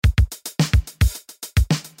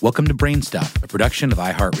Welcome to Brain Stuff, a production of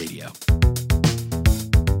iHeartRadio.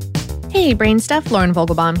 Hey, Brain Stuff, Lauren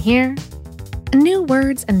Vogelbaum here. New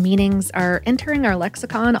words and meanings are entering our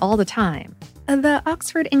lexicon all the time. The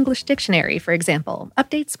Oxford English Dictionary, for example,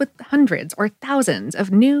 updates with hundreds or thousands of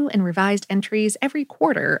new and revised entries every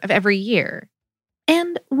quarter of every year.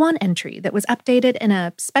 And one entry that was updated in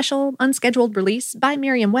a special, unscheduled release by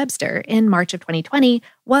Merriam-Webster in March of 2020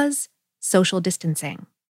 was social distancing.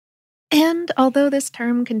 And although this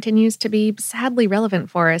term continues to be sadly relevant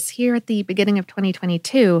for us here at the beginning of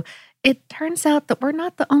 2022, it turns out that we're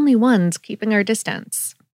not the only ones keeping our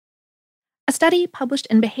distance. A study published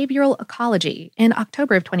in Behavioral Ecology in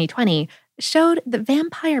October of 2020 showed that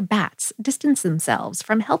vampire bats distance themselves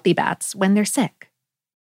from healthy bats when they're sick.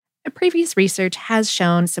 Previous research has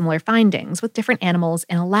shown similar findings with different animals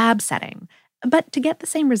in a lab setting, but to get the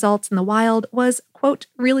same results in the wild was, quote,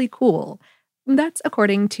 really cool. That's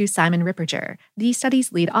according to Simon Ripperger, the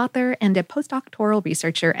study's lead author and a postdoctoral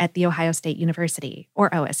researcher at The Ohio State University,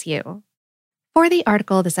 or OSU. For the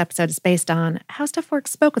article this episode is based on, HowStuffWorks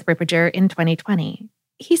spoke with Ripperger in 2020.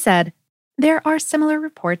 He said, there are similar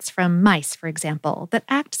reports from mice, for example, that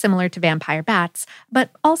act similar to vampire bats,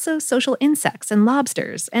 but also social insects and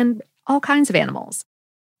lobsters and all kinds of animals.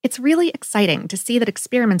 It's really exciting to see that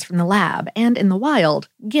experiments from the lab and in the wild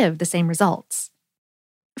give the same results.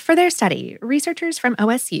 For their study, researchers from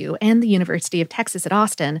OSU and the University of Texas at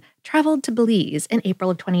Austin traveled to Belize in April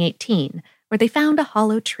of 2018, where they found a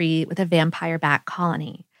hollow tree with a vampire bat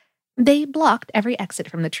colony. They blocked every exit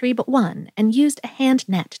from the tree but one and used a hand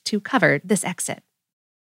net to cover this exit.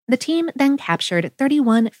 The team then captured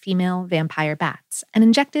 31 female vampire bats and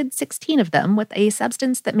injected 16 of them with a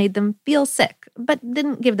substance that made them feel sick but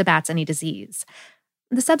didn't give the bats any disease.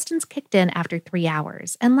 The substance kicked in after 3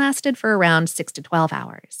 hours and lasted for around 6 to 12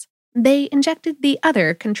 hours. They injected the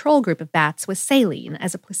other control group of bats with saline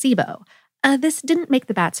as a placebo. This didn't make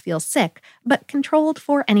the bats feel sick, but controlled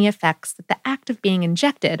for any effects that the act of being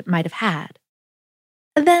injected might have had.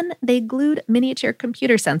 Then they glued miniature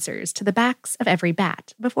computer sensors to the backs of every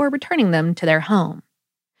bat before returning them to their home.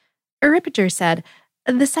 Ripperger said,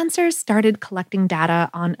 the sensors started collecting data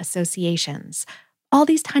on associations. All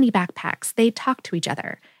these tiny backpacks, they talk to each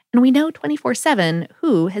other, and we know 24/7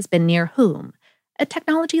 who has been near whom. A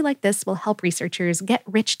technology like this will help researchers get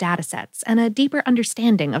rich data sets and a deeper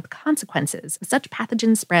understanding of the consequences of such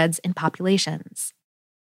pathogen spreads in populations.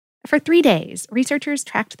 For 3 days, researchers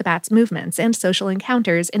tracked the bats' movements and social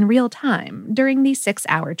encounters in real time during the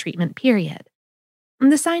 6-hour treatment period.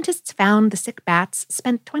 The scientists found the sick bats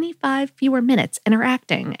spent 25 fewer minutes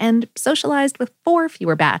interacting and socialized with 4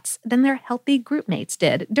 fewer bats than their healthy group mates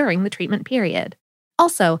did during the treatment period.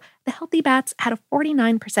 Also, the healthy bats had a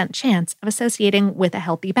 49% chance of associating with a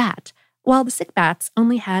healthy bat, while the sick bats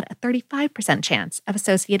only had a 35% chance of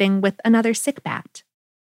associating with another sick bat.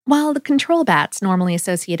 While the control bats normally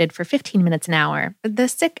associated for 15 minutes an hour, the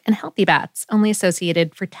sick and healthy bats only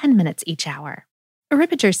associated for 10 minutes each hour.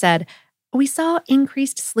 Ripperger said, we saw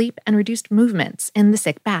increased sleep and reduced movements in the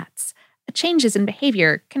sick bats. Changes in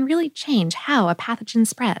behavior can really change how a pathogen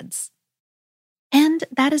spreads. And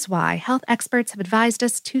that is why health experts have advised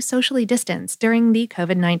us to socially distance during the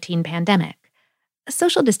COVID-19 pandemic.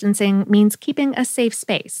 Social distancing means keeping a safe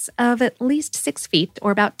space of at least 6 feet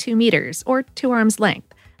or about 2 meters or 2 arms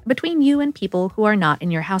length between you and people who are not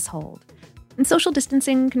in your household. And social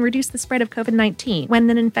distancing can reduce the spread of COVID-19 when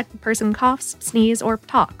an infected person coughs, sneezes, or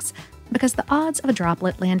talks, because the odds of a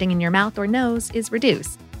droplet landing in your mouth or nose is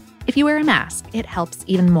reduced. If you wear a mask, it helps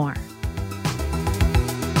even more.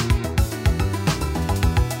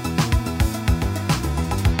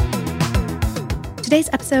 Today's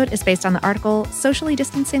episode is based on the article Socially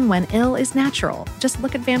Distancing When Ill is Natural. Just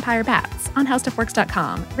Look at Vampire Bats on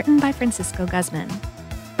HowStuffWorks.com, written by Francisco Guzman.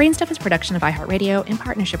 Brainstuff is a production of iHeartRadio in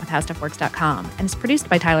partnership with HowStuffWorks.com and is produced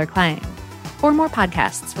by Tyler Klang. For more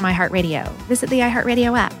podcasts from iHeartRadio, visit the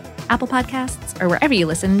iHeartRadio app, Apple Podcasts, or wherever you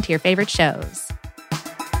listen to your favorite shows.